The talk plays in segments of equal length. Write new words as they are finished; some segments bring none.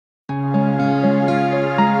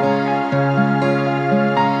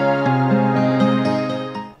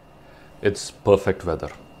It's perfect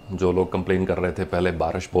weather. जो लोग complain कर रहे थे पहले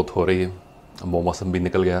बारिश बहुत हो रही है, अब वो मौसम भी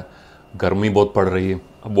निकल गया। गर्मी बहुत पड़ रही है,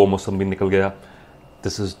 अब वो मौसम भी निकल गया।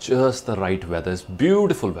 This is just the right weather, is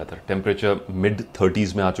beautiful weather. Temperature mid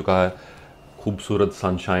 30s में आ चुका है, खूबसूरत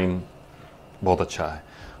सनशाइन, बहुत अच्छा है।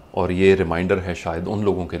 और ये रिमाइंडर है शायद उन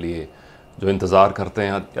लोगों के लिए जो इंतज़ार करते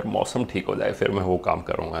हैं यार मौसम ठीक हो जाए फिर मैं वो काम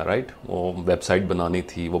करूँगा, राइट। वो वेबसाइट बनानी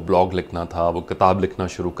थी, वो ब्लॉग लिखना था, वो किताब लिखना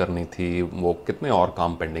शुरू करनी थी, वो कितने और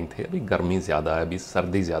काम पेंडिंग थे। अभी गर्मी ज़्यादा है, अभी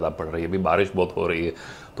सर्दी ज़्यादा पड़ रही है, अभी बारिश बहुत हो रही है,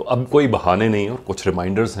 तो अब कोई बहाने नहीं और कुछ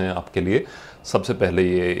रिमाइंडर्स हैं आपके लिए। सबसे पहले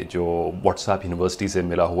ये जो व्हाट्सएप यूनिवर्सिटी से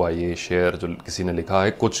मिला हुआ ये शेयर जो किसी ने लिखा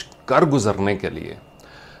है, कुछ कर गुज़रने के लिए,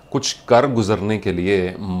 कुछ कर गुज़रने के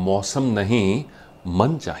लिए मौसम नहीं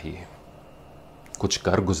मन चाहिए। कुछ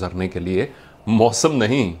कर गुजरने के लिए मौसम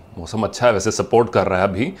नहीं, मौसम अच्छा है वैसे, सपोर्ट कर रहा है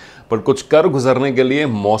अभी, पर कुछ कर गुजरने के लिए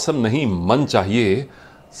मौसम नहीं मन चाहिए,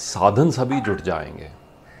 साधन सभी जुट जाएंगे।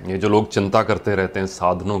 ये जो लोग चिंता करते रहते हैं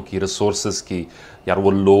साधनों की, रिसोर्सेज की, यार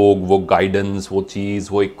वो लोग, वो गाइडेंस, वो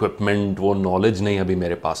चीज़, वो इक्विपमेंट, वो नॉलेज नहीं अभी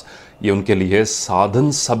मेरे पास, ये उनके लिए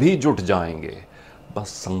साधन सभी जुट जाएंगे,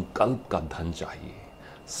 बस संकल्प का धन चाहिए।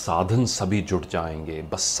 साधन सभी जुट जाएंगे,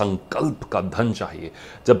 बस संकल्प का धन चाहिए।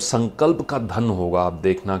 जब संकल्प का धन होगा, आप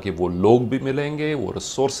देखना कि वो लोग भी मिलेंगे, वो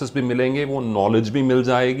रिसोर्सेज भी मिलेंगे, वो नॉलेज भी मिल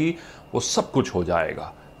जाएगी, वो सब कुछ हो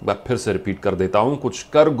जाएगा। मैं फिर से रिपीट कर देता हूँ, कुछ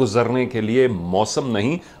कर गुजरने के लिए मौसम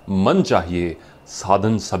नहीं मन चाहिए,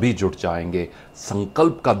 साधन सभी जुट जाएंगे,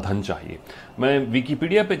 संकल्प का धन चाहिए। मैं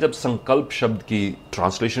विकिपीडिया पे जब संकल्प शब्द की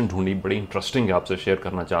ट्रांसलेशन ढूंढी, बड़ी इंटरेस्टिंग है, आपसे शेयर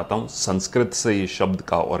करना चाहता हूँ। संस्कृत से ये शब्द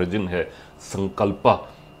का ओरिजिन है संकल्पा,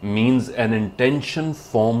 means an intention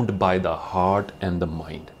formed by the heart and the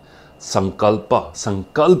mind. संकल्पा,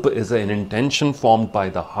 संकल्प is an intention formed by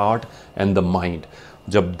the heart and the mind.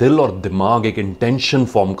 जब दिल और दिमाग एक इंटेंशन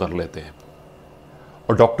फॉर्म कर लेते हैं।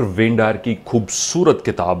 और डॉक्टर वेन डायर की खूबसूरत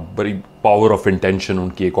किताब, बड़ी पावर ऑफ इंटेंशन,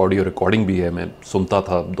 उनकी एक ऑडियो रिकॉर्डिंग भी है, मैं सुनता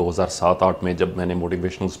था 2007-8 में जब मैंने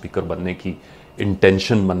मोटिवेशनल स्पीकर बनने की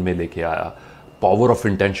इंटेंशन मन में लेके आया। Power of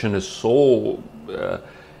intention is so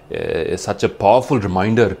such a powerful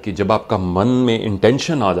reminder कि जब आपका मन में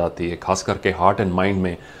इंटेंशन आ जाती है, खास करके हार्ट एंड माइंड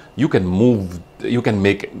में, you can move, you can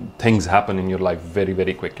make things happen in your life very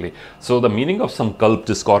very quickly. So the meaning of sankalp,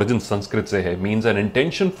 जिसका origin संस्कृत से है, means an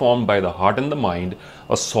intention formed by the heart and the mind,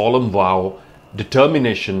 a solemn vow,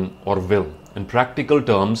 determination or will. In practical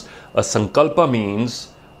terms, a sankalpa means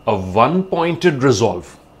a one-pointed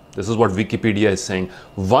resolve. This is what Wikipedia is saying.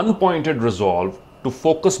 One-pointed resolve to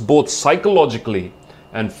focus both psychologically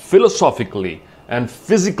and philosophically and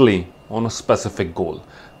physically on a specific goal.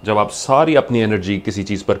 जब आप सारी अपनी energy किसी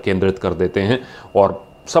चीज़ पर केंद्रित कर देते हैं और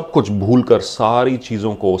सब कुछ भूलकर सारी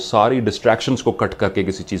चीज़ों को, सारी डिस्ट्रैक्शंस को कट करके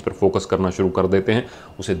किसी चीज़ पर फोकस करना शुरू कर देते हैं,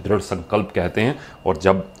 उसे दृढ़ संकल्प कहते हैं। और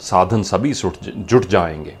जब साधन सभी जुट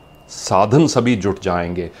जाएंगे, साधन सभी जुट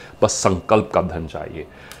जाएंगे, बस संकल्प का धन चाहिए।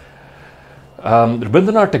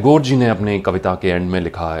 रविंद्रनाथ टैगोर जी ने अपनी कविता के एंड में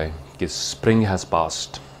लिखा है कि spring has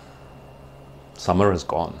past, summer is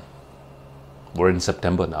gone. We're in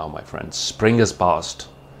September now, my friends. Spring has passed.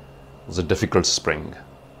 It was a difficult spring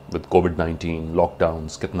with COVID-19,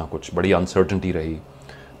 lockdowns, कितना कुछ, बड़ी uncertainty रही,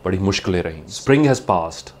 बड़ी मुश्किलें रही. Spring has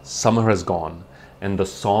passed, summer has gone, and the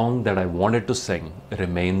song that I wanted to sing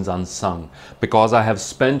remains unsung because I have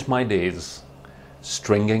spent my days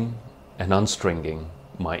stringing and unstringing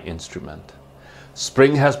my instrument.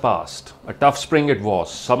 Spring has passed. A tough spring it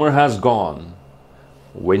was. Summer has gone.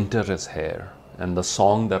 Winter is here. And the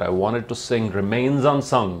song that I wanted to sing remains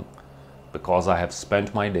unsung because I have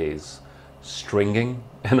spent my days stringing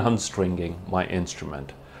and unstringing my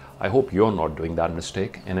instrument. I hope you're not doing that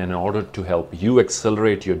mistake. And in order to help you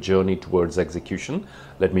accelerate your journey towards execution,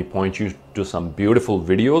 let me point you to some beautiful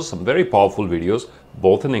videos, some very powerful videos,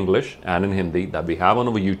 both in English and in Hindi, that we have on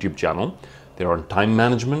our YouTube channel. They're on time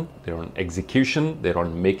management, they're on execution, they're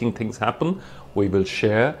on making things happen. We will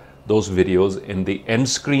share those videos in the end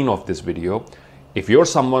screen of this video. If you're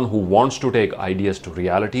someone who wants to take ideas to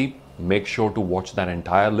reality, make sure to watch that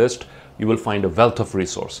entire list. You will find a wealth of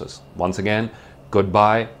resources. Once again,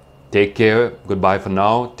 goodbye, take care, goodbye for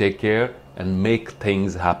now, take care, and make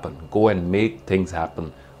things happen. Go and make things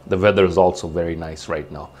happen. The weather is also very nice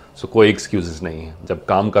right now. So कोई excuses नहीं है। जब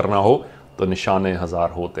काम करना हो तो निशाने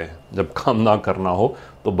हजार होते हैं, जब काम ना करना हो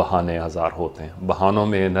तो बहाने हजार होते हैं। बहानों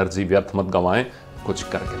में एनर्जी व्यर्थ मत गंवाएं, कुछ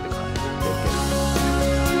करके दिखाएं।